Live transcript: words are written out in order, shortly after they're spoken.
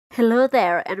Hello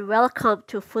there and welcome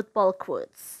to Football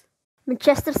Quotes.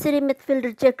 Manchester City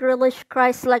midfielder Jack Grealish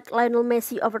cries like Lionel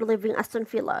Messi over leaving Aston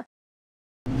Villa.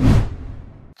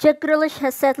 Jack Grealish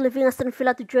has said leaving Aston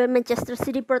Villa to join Manchester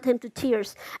City brought him to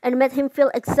tears and made him feel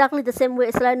exactly the same way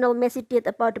as Lionel Messi did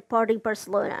about departing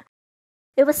Barcelona.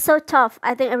 "It was so tough,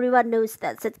 I think everyone knows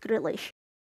that," said Grealish.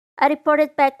 "I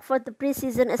reported back for the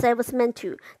preseason as I was meant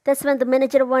to. That's when the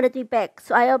manager wanted me back,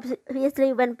 so I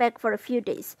obviously went back for a few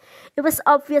days. It was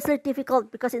obviously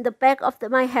difficult because in the back of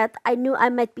my head, I knew I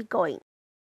might be going.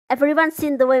 Everyone's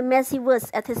seen the way Messi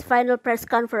was at his final press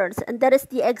conference, and that is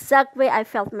the exact way I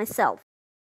felt myself.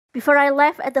 Before I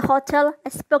left at the hotel, I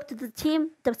spoke to the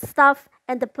team, the staff,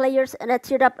 and the players, and I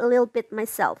teared up a little bit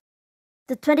myself."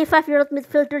 The 25-year-old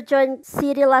midfielder joined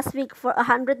City last week for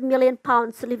 £100 million,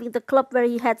 leaving the club where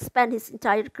he had spent his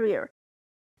entire career.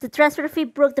 The transfer fee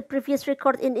broke the previous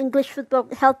record in English football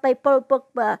held by Paul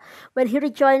Pogba when he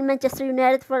rejoined Manchester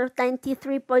United for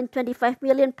 £93.25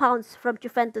 million from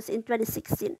Juventus in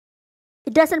 2016.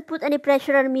 "It doesn't put any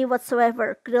pressure on me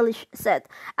whatsoever," Grealish said.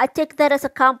 "I take that as a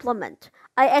compliment.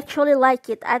 I actually like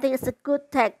it. I think it's a good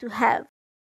tag to have.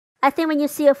 I think when you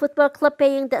see a football club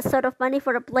paying that sort of money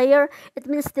for a player, it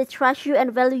means they trust you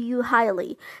and value you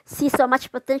highly, see so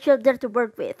much potential there to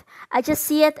work with. I just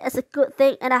see it as a good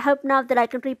thing, and I hope now that I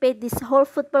can repay this whole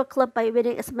football club by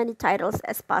winning as many titles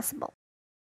as possible."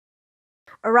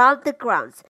 Around the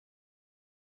grounds,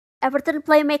 Everton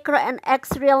playmaker and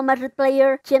ex-Real Madrid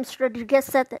player James Rodriguez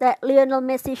said that Lionel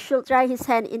Messi should try his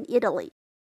hand in Italy.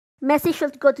 "Messi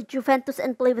should go to Juventus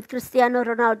and play with Cristiano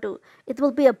Ronaldo. It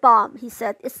will be a bomb," he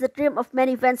said. "It's the dream of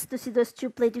many fans to see those two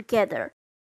play together.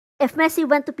 If Messi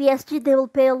went to PSG, they will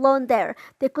pay a loan there.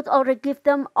 They could already give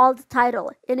them all the title.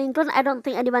 In England, I don't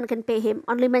think anyone can pay him,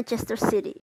 only Manchester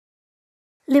City."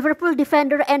 Liverpool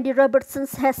defender Andy Robertson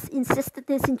has insisted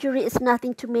his injury is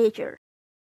nothing too major.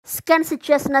 "Scans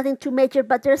suggest nothing too major,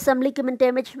 but there's some ligament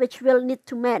damage which we'll need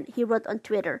to mend," he wrote on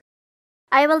Twitter.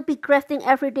 "I will be grafting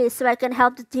every day so I can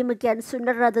help the team again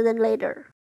sooner rather than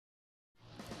later."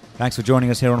 Thanks for joining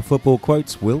us here on Football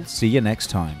Quotes. We'll see you next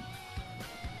time.